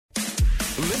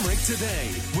Limerick Today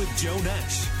with Joe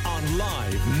Nash on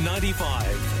Live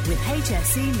 95. With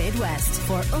HSE Midwest.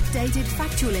 For updated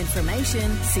factual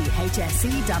information, see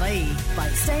hse.ie. By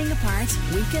staying apart,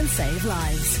 we can save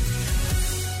lives.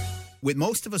 With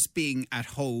most of us being at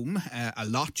home a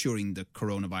lot during the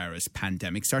coronavirus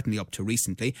pandemic, certainly up to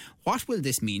recently, what will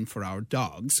this mean for our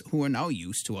dogs who are now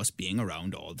used to us being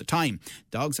around all the time?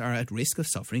 Dogs are at risk of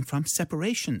suffering from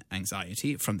separation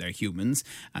anxiety from their humans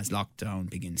as lockdown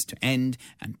begins to end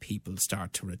and people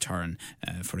start to return,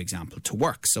 for example, to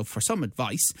work. So for some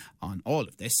advice on all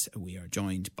of this, we are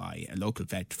joined by a local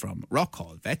vet from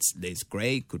Rockhall Vets, Liz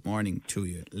Gray. Good morning to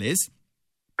you, Liz.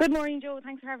 Good morning, Joe.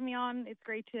 Thanks for having me on. It's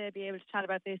great to be able to chat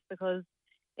about this because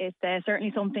it's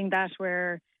certainly something that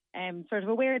we're sort of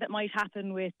aware that might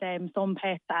happen with some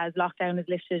pets as lockdown is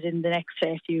lifted in the next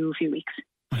few weeks.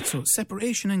 So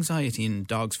separation anxiety in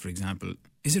dogs, for example,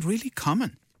 is it really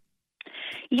common?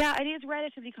 Yeah, it is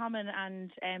relatively common,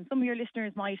 and some of your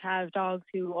listeners might have dogs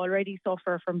who already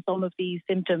suffer from some of these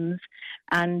symptoms,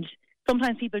 and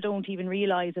sometimes people don't even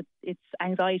realise that it's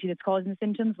anxiety that's causing the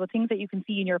symptoms, but things that you can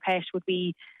see in your pet would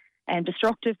be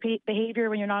destructive behaviour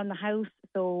when you're not in the house.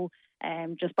 So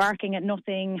just barking at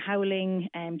nothing, howling,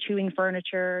 chewing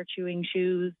furniture, chewing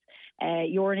shoes,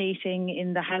 urinating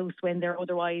in the house when they're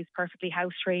otherwise perfectly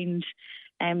house trained.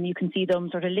 You can see them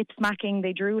sort of lip smacking,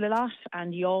 they drool a lot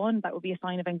and yawn. That would be a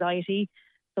sign of anxiety.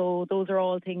 So those are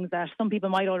all things that some people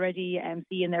might already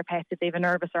see in their pets if they have a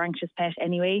nervous or anxious pet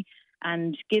anyway.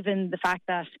 And given the fact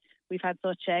that we've had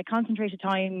such concentrated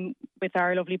time with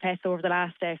our lovely pets over the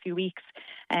last few weeks,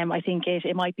 I think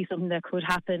it might be something that could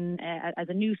happen as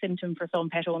a new symptom for some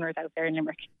pet owners out there in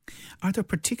Limerick. Are there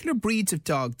particular breeds of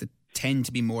dog that tend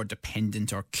to be more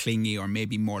dependent or clingy or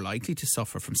maybe more likely to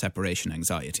suffer from separation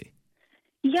anxiety?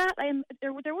 Yeah,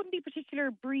 there wouldn't be particular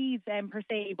breeds per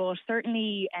se, but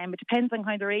certainly it depends on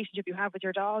kind of the relationship you have with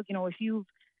your dog. You know, if you've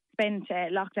spent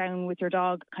lockdown with your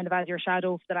dog kind of as your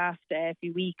shadow for the last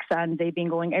few weeks and they've been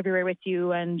going everywhere with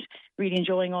you and really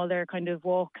enjoying all their kind of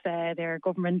walks, their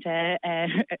government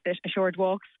assured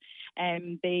walks,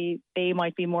 they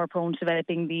might be more prone to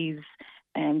developing these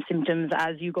symptoms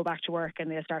as you go back to work and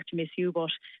they'll start to miss you. But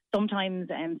sometimes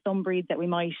some breeds that we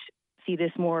might see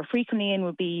this more frequently in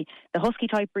would be the husky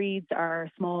type breeds or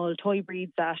small toy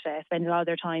breeds that spend a lot of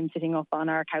their time sitting up on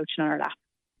our couch and on our lap.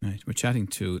 Right, we're chatting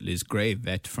to Liz Gray,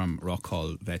 vet from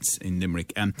Rockhall Vets in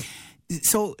Limerick.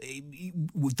 So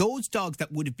those dogs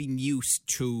that would have been used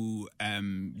to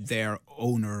their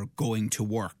owner going to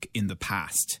work in the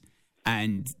past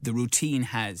and the routine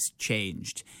has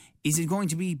changed, is it going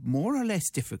to be more or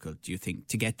less difficult, do you think,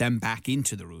 to get them back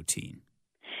into the routine?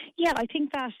 Yeah, I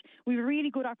think that we have a really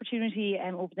good opportunity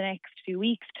over the next few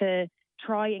weeks to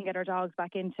try and get our dogs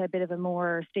back into a bit of a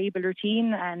more stable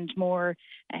routine and more,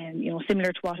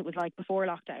 similar to what it was like before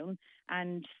lockdown.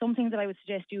 And some things that I would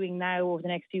suggest doing now over the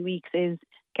next few weeks is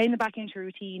getting them back into a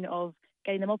routine of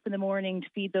getting them up in the morning to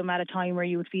feed them at a time where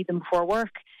you would feed them before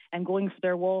work and going for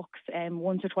their walks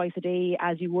once or twice a day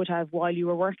as you would have while you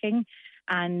were working,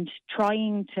 and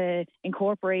trying to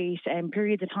incorporate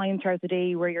periods of time throughout the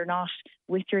day where you're not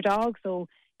with your dog. So,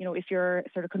 you know, if you're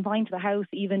sort of confined to the house,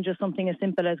 even just something as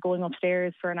simple as going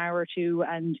upstairs for an hour or two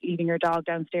and leaving your dog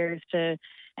downstairs to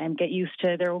get used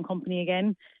to their own company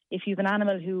again. If you have an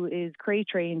animal who is crate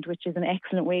trained, which is an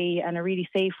excellent way and a really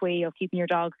safe way of keeping your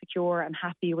dog secure and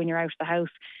happy when you're out of the house,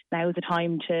 now is the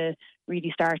time to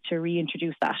really start to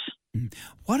reintroduce that.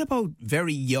 What about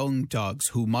very young dogs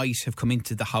who might have come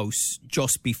into the house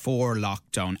just before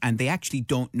lockdown and they actually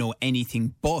don't know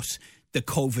anything but the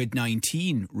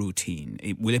COVID-19 routine?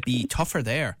 Will it be tougher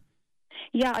there?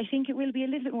 Yeah, I think it will be a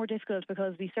little bit more difficult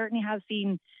because we certainly have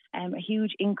seen a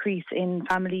huge increase in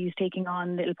families taking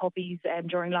on little puppies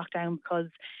during lockdown because,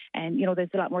 there's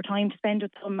a lot more time to spend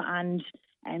with them and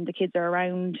the kids are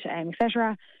around,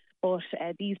 etc. But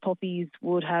these puppies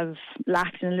would have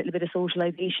lacked in a little bit of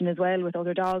socialisation as well with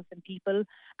other dogs and people,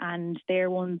 and they're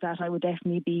ones that I would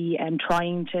definitely be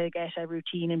trying to get a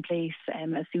routine in place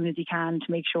as soon as you can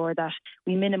to make sure that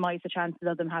we minimise the chances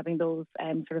of them having those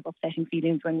sort of upsetting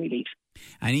feelings when we leave.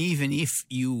 And even if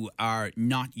you are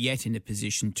not yet in a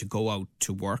position to go out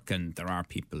to work, and there are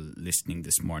people listening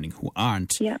this morning who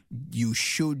aren't, you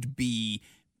should be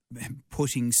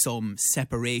putting some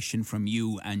separation from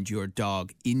you and your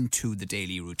dog into the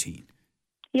daily routine.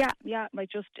 Yeah, like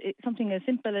just something as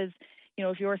simple as,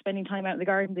 if you're spending time out in the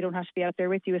garden, they don't have to be out there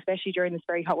with you, especially during this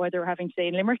very hot weather we're having today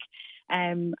in Limerick.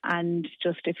 And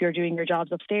just if you're doing your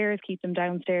jobs upstairs, keep them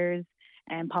downstairs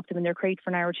and pop them in their crate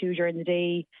for an hour or two during the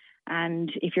day.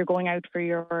 And if you're going out for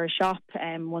your shop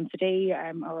once a day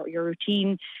or your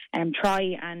routine,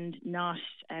 try and not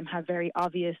have very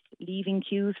obvious leaving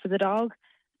cues for the dog.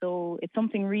 So it's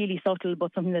something really subtle,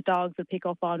 but something that dogs will pick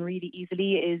up on really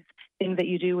easily is things that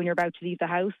you do when you're about to leave the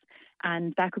house.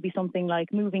 And that could be something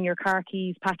like moving your car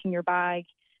keys, packing your bag,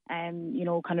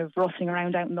 kind of rustling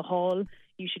around out in the hall.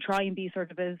 You should try and be sort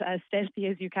of as stealthy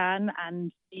as you can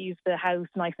and leave the house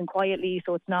nice and quietly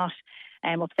so it's not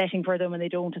upsetting for them and they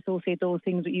don't associate those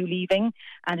things with you leaving.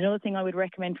 And another thing I would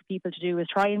recommend for people to do is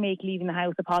try and make leaving the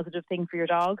house a positive thing for your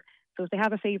dog. So if they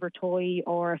have a favourite toy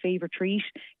or a favourite treat,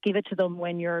 give it to them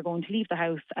when you're going to leave the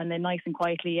house and then nice and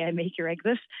quietly make your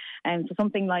exit. So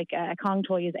something like a Kong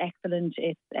toy is excellent.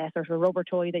 It's a sort of a rubber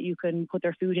toy that you can put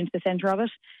their food into the centre of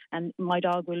it. And my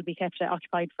dog will be kept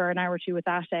occupied for an hour or two with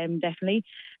that, definitely.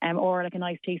 Or like a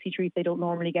nice tasty treat they don't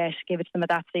normally get, give it to them at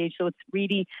that stage. So it's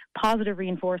really positive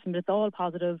reinforcement. It's all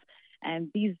positive.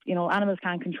 And these, animals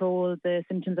can't control the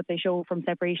symptoms that they show from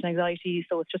separation anxiety.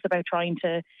 So it's just about trying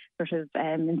to sort of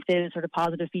instill sort of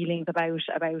positive feelings about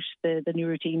the new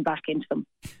routine back into them.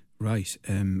 Right.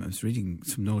 I was reading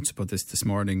some notes about this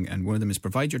morning, and one of them is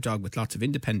provide your dog with lots of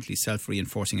independently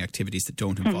self-reinforcing activities that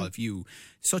don't involve you,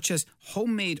 such as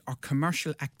homemade or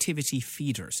commercial activity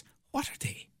feeders. What are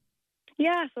they?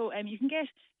 Yeah, so you can get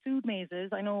food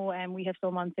mazes. I know we have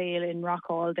some on sale in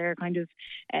Rockhall. They're kind of,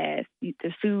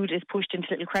 the food is pushed into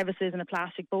little crevices in a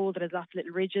plastic bowl that has lots of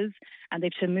little ridges, and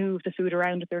they have to move the food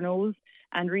around with their nose.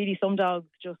 And really some dogs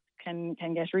just can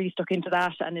get really stuck into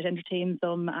that, and it entertains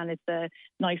them, and it's a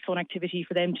nice fun activity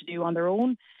for them to do on their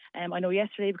own. I know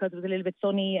yesterday, because it was a little bit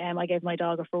sunny, I gave my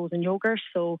dog a frozen yoghurt,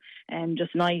 so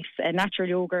just nice natural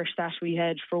yoghurt that we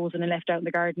had frozen and left out in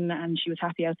the garden, and she was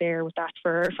happy out there with that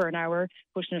for an hour,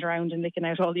 pushing it around and licking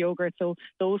out all the yoghurt. So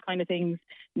those kind of things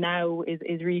now is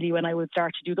really when I would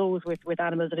start to do those with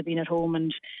animals that have been at home,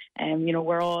 and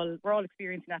we're all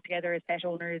experiencing that together as pet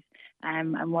owners.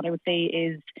 And what I would say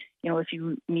is, if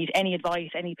you need any advice,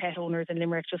 any pet owners in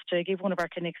Limerick, just to give one of our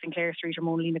clinics in Clare Street or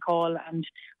Monaleen a call, and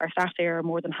our staff there are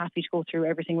more than happy to go through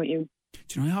everything with you.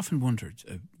 Do I often wondered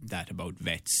that about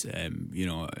vets.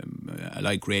 I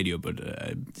like radio, but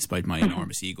despite my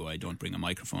enormous ego, I don't bring a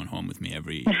microphone home with me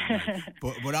every night.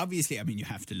 But obviously, you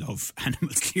have to love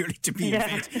animals clearly to be a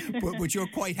vet. But you're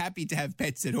quite happy to have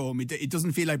pets at home. It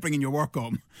doesn't feel like bringing your work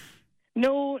home.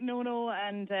 No.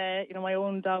 And, my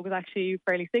own dog was actually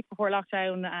fairly sick before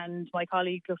lockdown, and my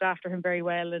colleague looked after him very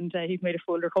well, and he's made a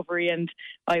full recovery. And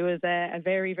I was a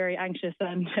very, very anxious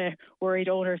and worried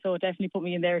owner, so it definitely put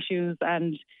me in their shoes,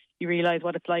 and you realise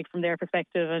what it's like from their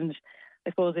perspective. And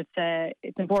I suppose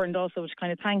it's important also to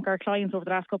kind of thank our clients over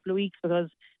the last couple of weeks, because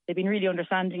they've been really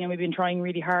understanding, and we've been trying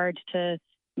really hard to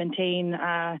maintain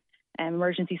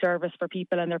emergency service for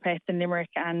people and their pets in Limerick,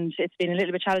 and it's been a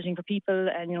little bit challenging for people,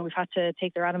 and we've had to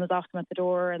take their animals off them at the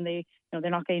door, and they're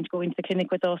not going to go into the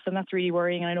clinic with us, and that's really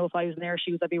worrying. And I know if I was in their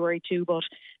shoes I'd be worried too, but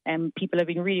people have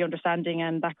been really understanding,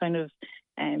 and that kind of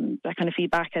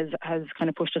feedback has kind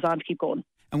of pushed us on to keep going.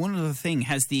 And one other thing,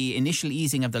 has the initial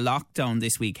easing of the lockdown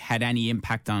this week had any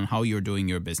impact on how you're doing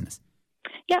your business?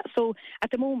 Yeah, so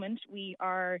at the moment we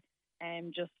are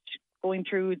just going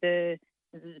through the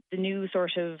new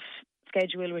sort of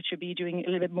schedule, which should be doing a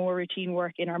little bit more routine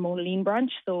work in our Monaleen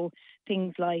branch. So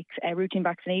things like routine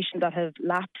vaccinations that have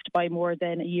lapsed by more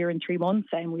than a year and 3 months,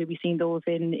 and we'll be seeing those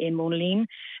in Monaleen.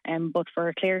 But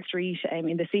for Clare Street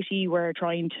in the city, we're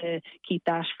trying to keep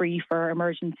that free for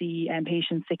emergency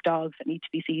patients, sick dogs that need to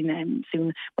be seen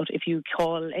soon. But if you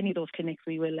call any of those clinics,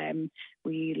 we'll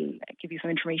give you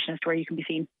some information as to where you can be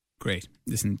seen. Great.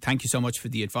 Listen, thank you so much for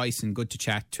the advice, and good to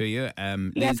chat to you.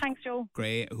 Liz thanks, Joe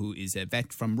Gray, who is a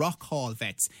vet from Rockhall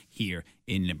Vets here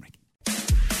in Limerick.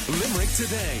 Limerick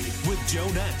Today with Joe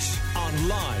Nash on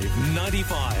Live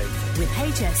 95. With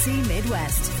HSE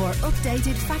Midwest. For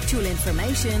updated factual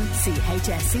information, see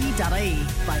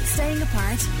hse.ie. By staying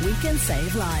apart, we can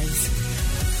save lives.